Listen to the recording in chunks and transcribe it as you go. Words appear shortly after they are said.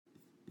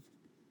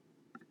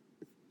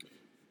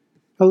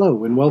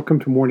Hello, and welcome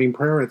to morning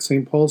prayer at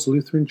St. Paul's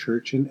Lutheran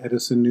Church in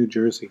Edison, New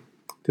Jersey.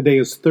 Today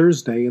is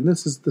Thursday, and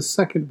this is the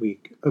second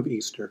week of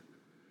Easter.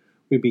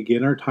 We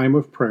begin our time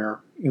of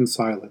prayer in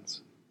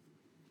silence.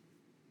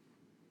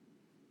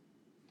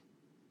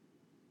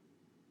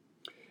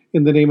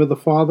 In the name of the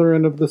Father,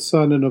 and of the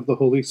Son, and of the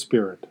Holy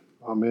Spirit.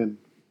 Amen.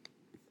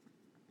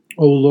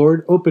 O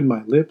Lord, open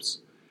my lips,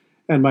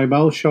 and my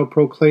mouth shall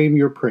proclaim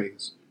your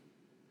praise.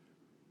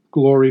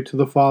 Glory to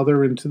the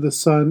Father, and to the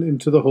Son,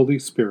 and to the Holy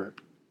Spirit,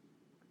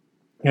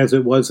 as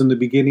it was in the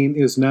beginning,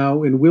 is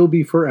now, and will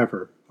be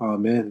forever.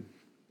 Amen.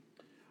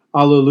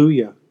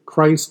 Alleluia.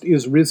 Christ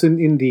is risen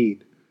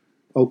indeed.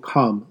 O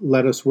come,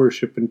 let us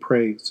worship and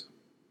praise.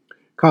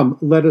 Come,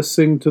 let us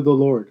sing to the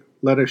Lord.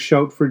 Let us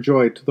shout for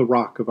joy to the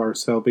rock of our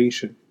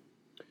salvation.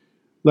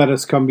 Let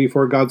us come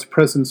before God's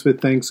presence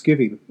with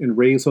thanksgiving, and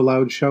raise a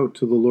loud shout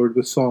to the Lord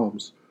with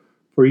psalms.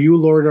 For you,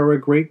 Lord, are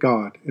a great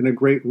God, and a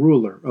great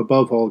ruler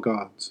above all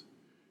gods.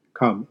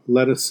 Come,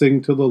 let us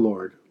sing to the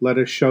Lord. Let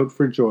us shout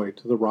for joy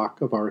to the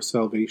rock of our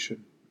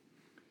salvation.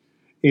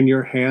 In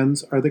your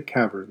hands are the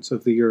caverns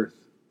of the earth.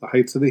 The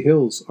heights of the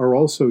hills are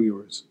also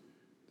yours.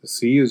 The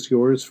sea is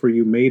yours, for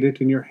you made it,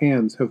 and your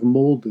hands have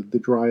molded the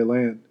dry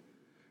land.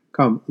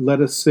 Come,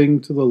 let us sing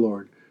to the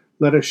Lord.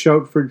 Let us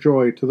shout for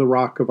joy to the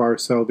rock of our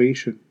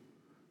salvation.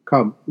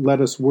 Come,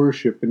 let us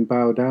worship and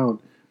bow down.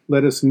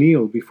 Let us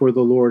kneel before the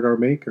Lord our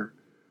Maker.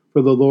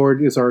 For the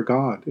Lord is our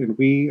God, and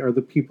we are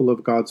the people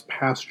of God's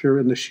pasture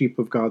and the sheep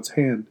of God's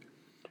hand.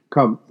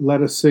 Come,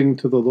 let us sing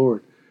to the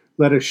Lord.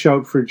 Let us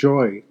shout for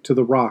joy to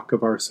the rock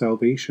of our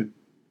salvation.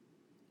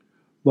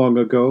 Long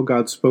ago,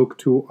 God spoke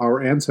to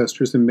our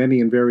ancestors in many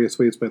and various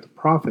ways by the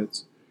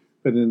prophets,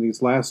 but in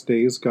these last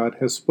days, God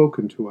has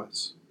spoken to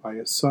us by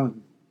His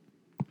Son.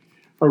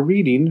 A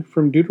reading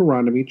from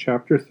Deuteronomy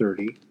chapter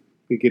 30,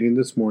 beginning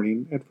this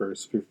morning at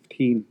verse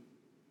 15.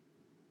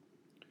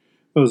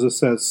 Moses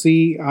says,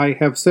 See, I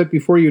have set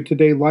before you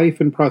today life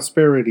and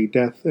prosperity,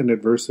 death and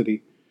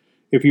adversity.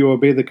 If you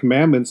obey the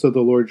commandments of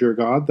the Lord your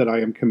God that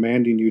I am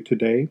commanding you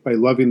today, by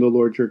loving the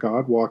Lord your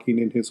God, walking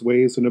in his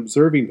ways, and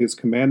observing his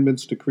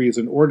commandments, decrees,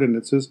 and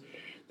ordinances,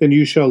 then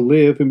you shall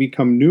live and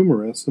become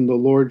numerous, and the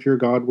Lord your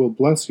God will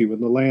bless you in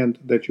the land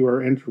that you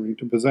are entering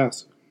to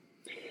possess.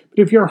 But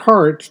if your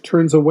heart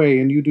turns away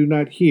and you do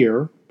not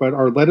hear, but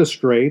are led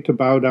astray to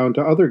bow down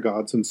to other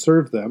gods and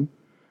serve them,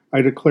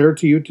 I declare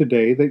to you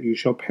today that you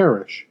shall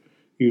perish.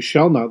 You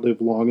shall not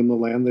live long in the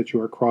land that you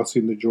are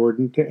crossing the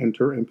Jordan to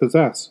enter and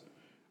possess.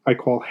 I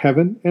call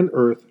heaven and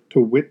earth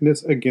to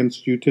witness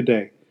against you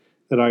today,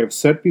 that I have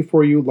set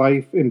before you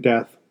life and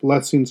death,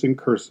 blessings and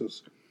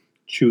curses.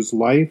 Choose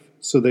life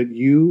so that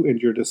you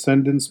and your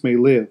descendants may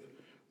live,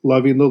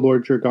 loving the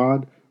Lord your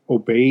God,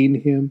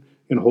 obeying him,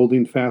 and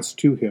holding fast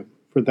to him.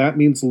 For that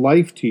means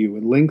life to you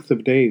and length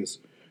of days,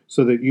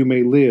 so that you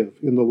may live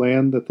in the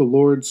land that the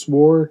Lord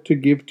swore to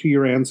give to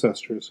your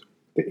ancestors,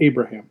 to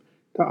Abraham,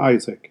 to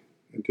Isaac,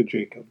 and to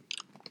Jacob.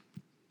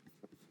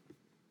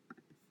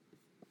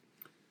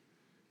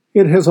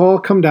 It has all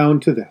come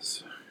down to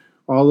this.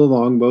 All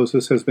along,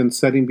 Moses has been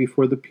setting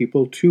before the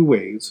people two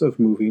ways of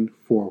moving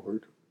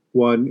forward.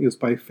 One is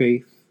by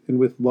faith and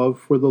with love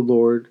for the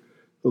Lord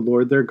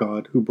their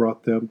God, who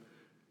brought them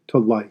to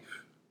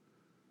life,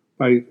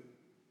 by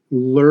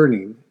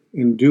learning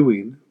and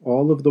doing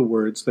all of the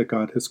words that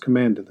God has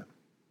commanded them.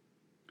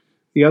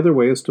 The other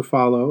way is to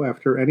follow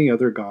after any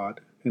other god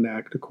and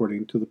act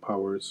according to the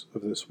powers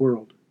of this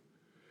world.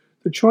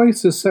 The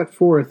choice is set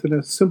forth in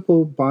a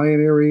simple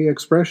binary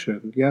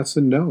expression, yes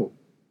and no,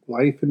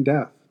 life and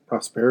death,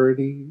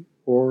 prosperity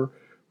or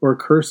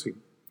cursing.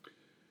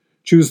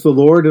 Choose the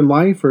Lord in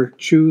life or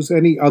choose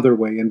any other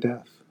way in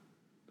death.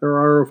 There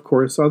are, of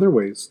course, other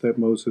ways that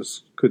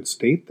Moses could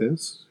state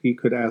this. He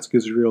could ask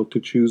Israel to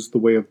choose the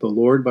way of the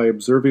Lord by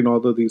observing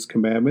all of these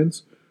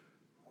commandments,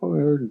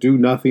 or do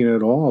nothing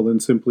at all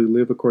and simply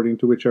live according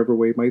to whichever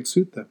way might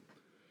suit them,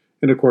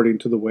 and according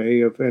to the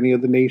way of any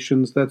of the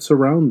nations that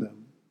surround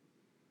them.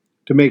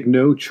 To make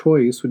no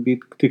choice would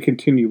be to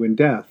continue in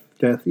death.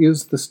 Death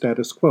is the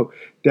status quo.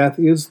 Death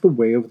is the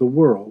way of the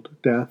world.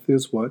 Death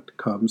is what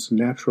comes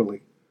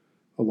naturally,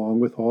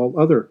 along with all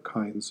other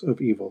kinds of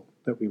evil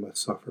that we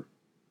must suffer.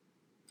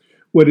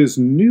 What is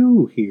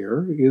new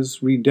here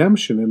is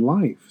redemption in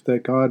life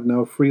that God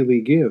now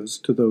freely gives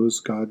to those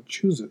God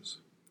chooses.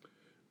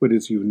 What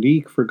is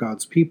unique for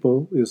God's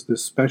people is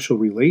this special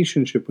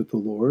relationship with the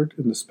Lord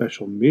and the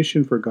special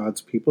mission for God's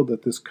people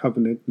that this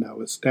covenant now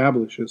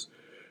establishes,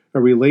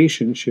 a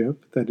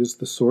relationship that is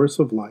the source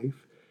of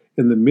life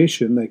and the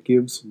mission that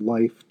gives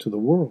life to the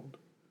world.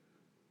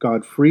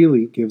 God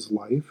freely gives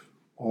life.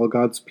 All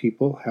God's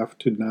people have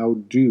to now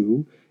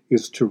do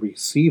is to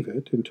receive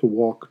it and to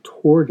walk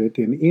toward it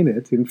and in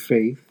it in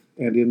faith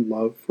and in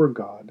love for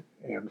God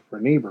and for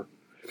neighbor.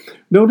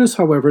 Notice,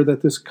 however,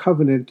 that this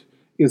covenant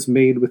is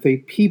made with a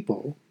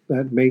people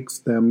that makes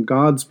them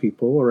God's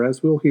people, or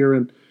as we'll hear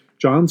in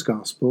John's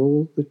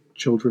Gospel, the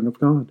children of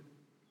God.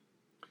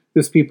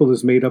 This people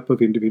is made up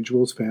of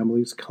individuals,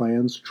 families,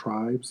 clans,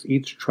 tribes,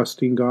 each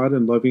trusting God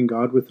and loving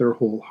God with their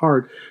whole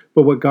heart.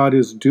 But what God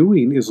is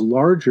doing is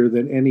larger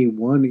than any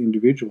one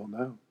individual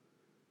now.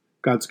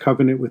 God's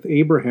covenant with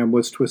Abraham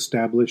was to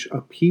establish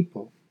a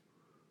people.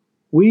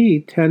 We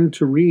tend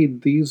to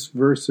read these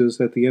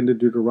verses at the end of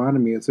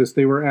Deuteronomy as if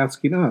they were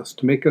asking us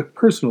to make a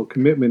personal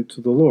commitment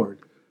to the Lord.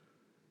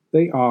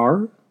 They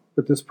are,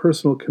 but this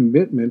personal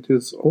commitment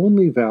is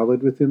only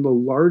valid within the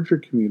larger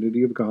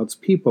community of God's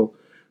people,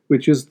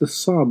 which is the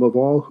sum of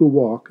all who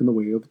walk in the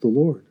way of the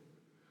Lord.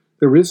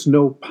 There is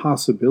no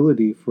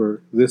possibility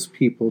for this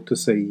people to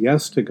say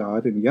yes to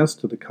God and yes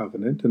to the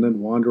covenant and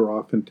then wander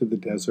off into the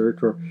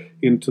desert or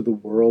into the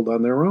world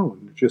on their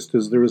own, just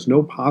as there is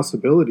no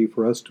possibility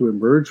for us to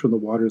emerge from the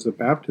waters of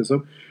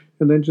baptism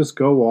and then just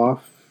go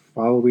off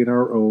following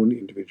our own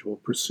individual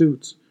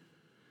pursuits.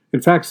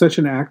 In fact, such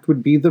an act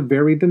would be the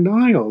very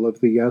denial of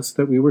the yes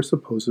that we were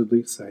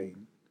supposedly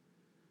saying.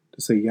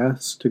 To say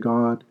yes to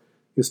God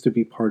is to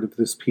be part of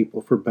this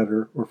people for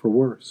better or for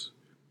worse.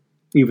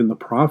 Even the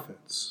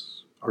prophets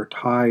are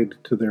tied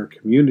to their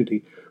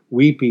community,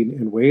 weeping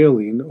and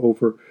wailing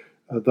over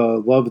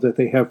the love that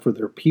they have for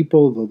their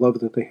people, the love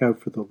that they have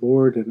for the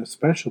Lord, and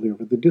especially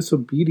over the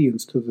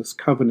disobedience to this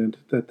covenant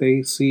that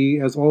they see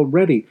as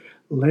already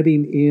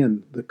letting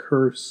in the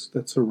curse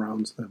that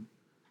surrounds them.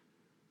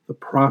 The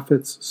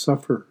prophets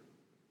suffer,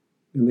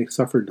 and they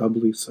suffer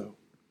doubly so.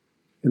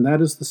 And that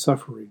is the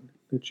suffering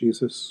that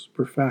Jesus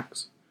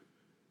perfects,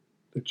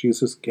 that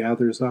Jesus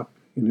gathers up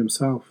in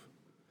himself.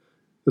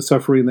 The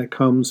suffering that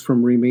comes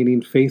from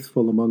remaining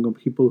faithful among a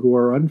people who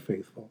are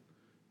unfaithful,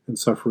 and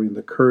suffering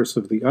the curse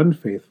of the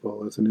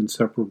unfaithful as an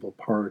inseparable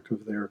part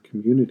of their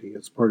community,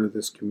 as part of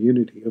this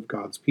community of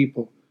God's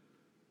people.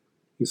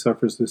 He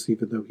suffers this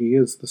even though he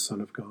is the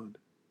Son of God.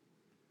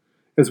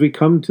 As we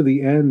come to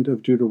the end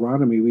of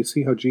Deuteronomy, we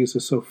see how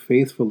Jesus so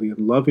faithfully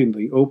and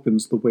lovingly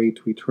opens the way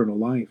to eternal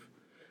life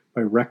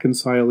by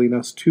reconciling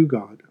us to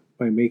God,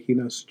 by making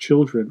us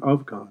children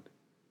of God.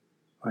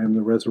 I am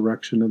the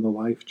resurrection and the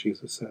life,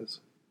 Jesus says.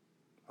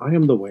 I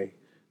am the way,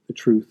 the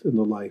truth, and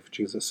the life,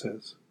 Jesus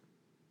says.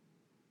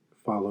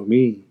 Follow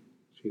me,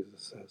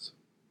 Jesus says.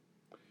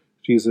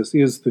 Jesus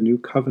is the new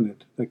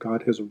covenant that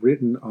God has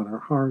written on our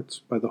hearts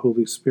by the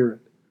Holy Spirit.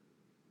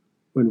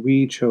 When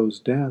we chose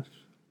death,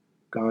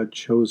 God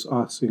chose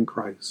us in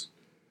Christ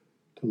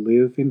to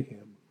live in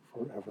him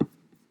forever.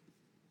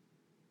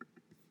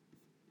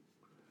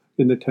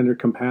 In the tender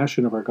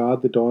compassion of our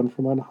God, the dawn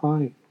from on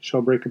high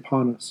shall break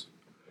upon us.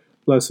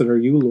 Blessed are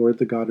you, Lord,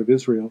 the God of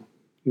Israel.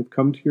 You have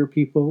come to your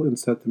people and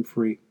set them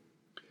free.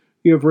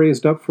 You have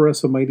raised up for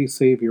us a mighty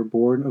Savior,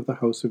 born of the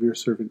house of your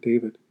servant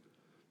David.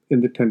 In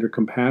the tender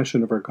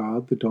compassion of our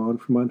God, the dawn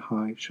from on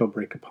high shall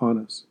break upon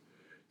us.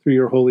 Through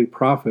your holy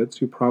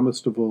prophets, you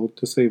promised of old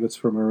to save us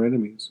from our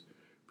enemies,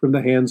 from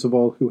the hands of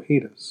all who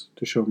hate us,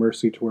 to show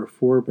mercy to our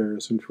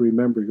forebears, and to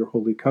remember your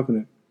holy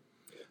covenant.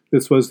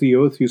 This was the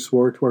oath you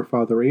swore to our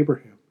father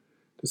Abraham,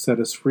 to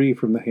set us free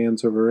from the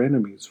hands of our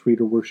enemies, free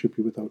to worship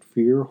you without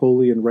fear,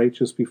 holy and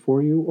righteous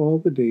before you all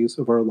the days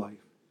of our life.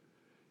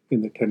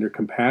 In the tender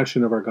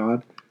compassion of our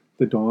God,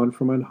 the dawn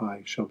from on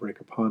high shall break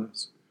upon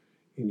us.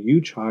 And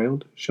you,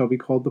 child, shall be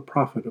called the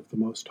prophet of the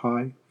Most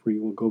High, for you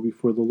will go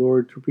before the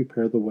Lord to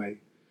prepare the way,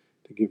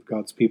 to give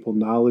God's people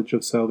knowledge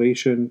of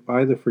salvation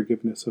by the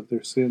forgiveness of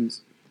their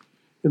sins.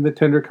 In the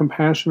tender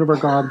compassion of our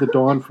God, the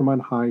dawn from on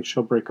high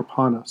shall break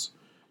upon us,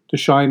 to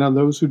shine on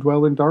those who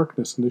dwell in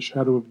darkness and the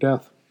shadow of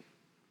death,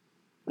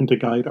 and to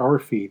guide our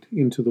feet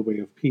into the way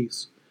of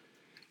peace.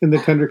 In the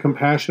tender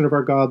compassion of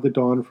our God, the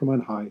dawn from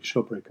on high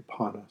shall break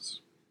upon us.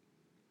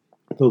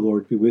 The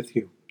Lord be with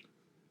you.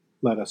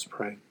 Let us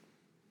pray.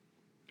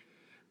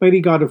 Mighty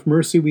God of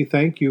mercy, we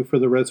thank you for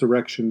the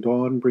resurrection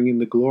dawn, bringing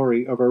the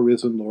glory of our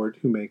risen Lord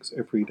who makes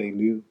every day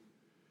new.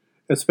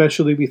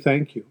 Especially we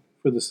thank you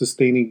for the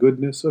sustaining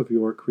goodness of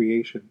your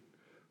creation,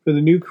 for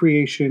the new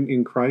creation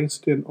in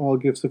Christ and all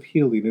gifts of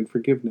healing and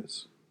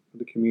forgiveness, for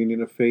the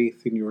communion of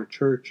faith in your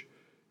church,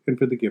 and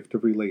for the gift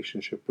of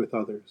relationship with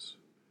others.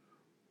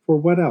 For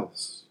what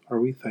else are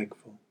we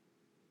thankful?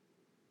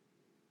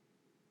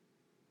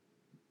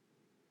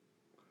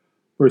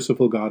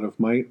 Merciful God of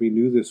might,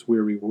 renew this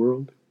weary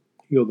world,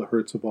 heal the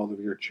hurts of all of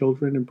your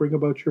children, and bring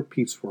about your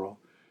peace for all,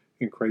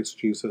 in Christ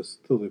Jesus,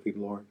 the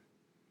living Lord.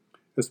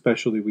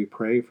 Especially we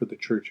pray for the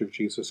Church of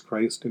Jesus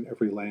Christ in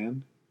every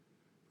land,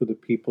 for the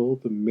people,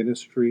 the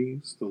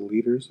ministries, the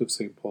leaders of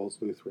St. Paul's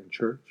Lutheran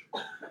Church,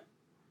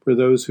 for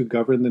those who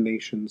govern the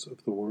nations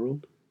of the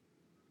world,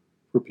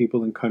 for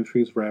people in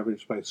countries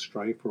ravaged by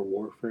strife or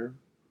warfare,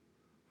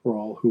 for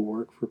all who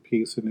work for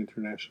peace and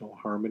international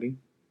harmony,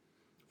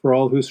 for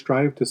all who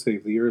strive to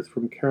save the earth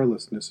from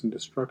carelessness and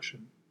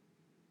destruction.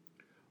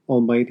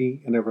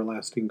 Almighty and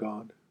everlasting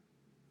God,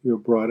 you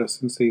have brought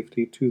us in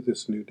safety to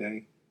this new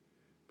day.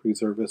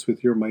 Preserve us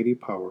with your mighty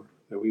power,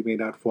 that we may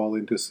not fall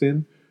into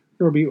sin,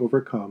 nor be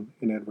overcome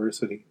in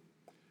adversity.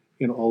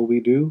 In all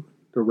we do,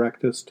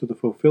 direct us to the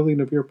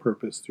fulfilling of your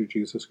purpose through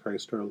Jesus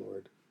Christ our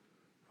Lord.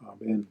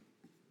 Amen.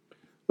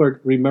 Lord,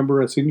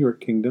 remember us in your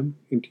kingdom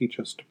and teach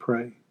us to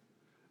pray.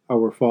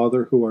 Our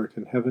Father, who art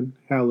in heaven,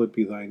 hallowed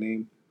be thy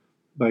name.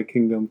 Thy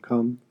kingdom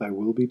come, thy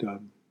will be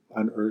done,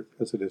 on earth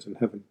as it is in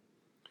heaven.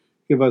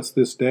 Give us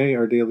this day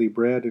our daily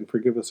bread, and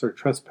forgive us our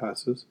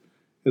trespasses,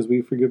 as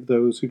we forgive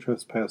those who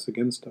trespass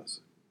against us.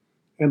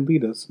 And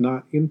lead us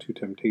not into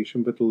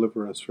temptation, but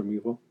deliver us from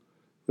evil.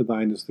 For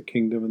thine is the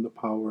kingdom, and the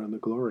power, and the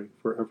glory,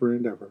 forever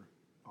and ever.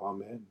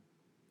 Amen.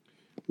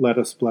 Let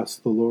us bless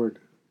the Lord.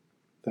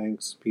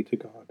 Thanks be to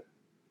God.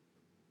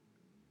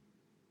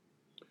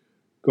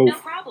 No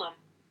problem.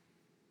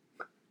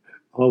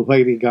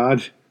 Almighty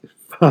God,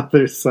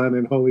 Father, Son,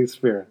 and Holy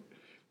Spirit,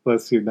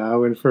 bless you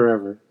now and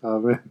forever.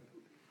 Amen.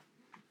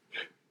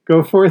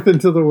 Go forth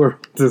into the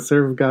world to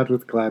serve God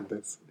with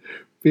gladness.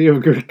 Be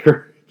of good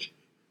courage.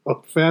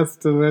 Hold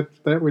fast to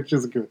that which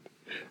is good.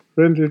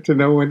 Render to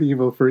no one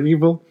evil for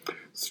evil.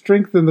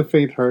 Strengthen the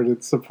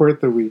faint-hearted. Support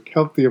the weak.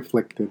 Help the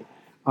afflicted.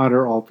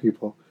 Honor all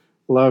people.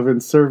 Love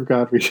and serve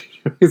God,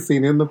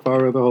 rejoicing in the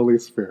power of the Holy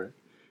Spirit.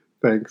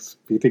 Thanks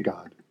be to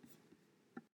God.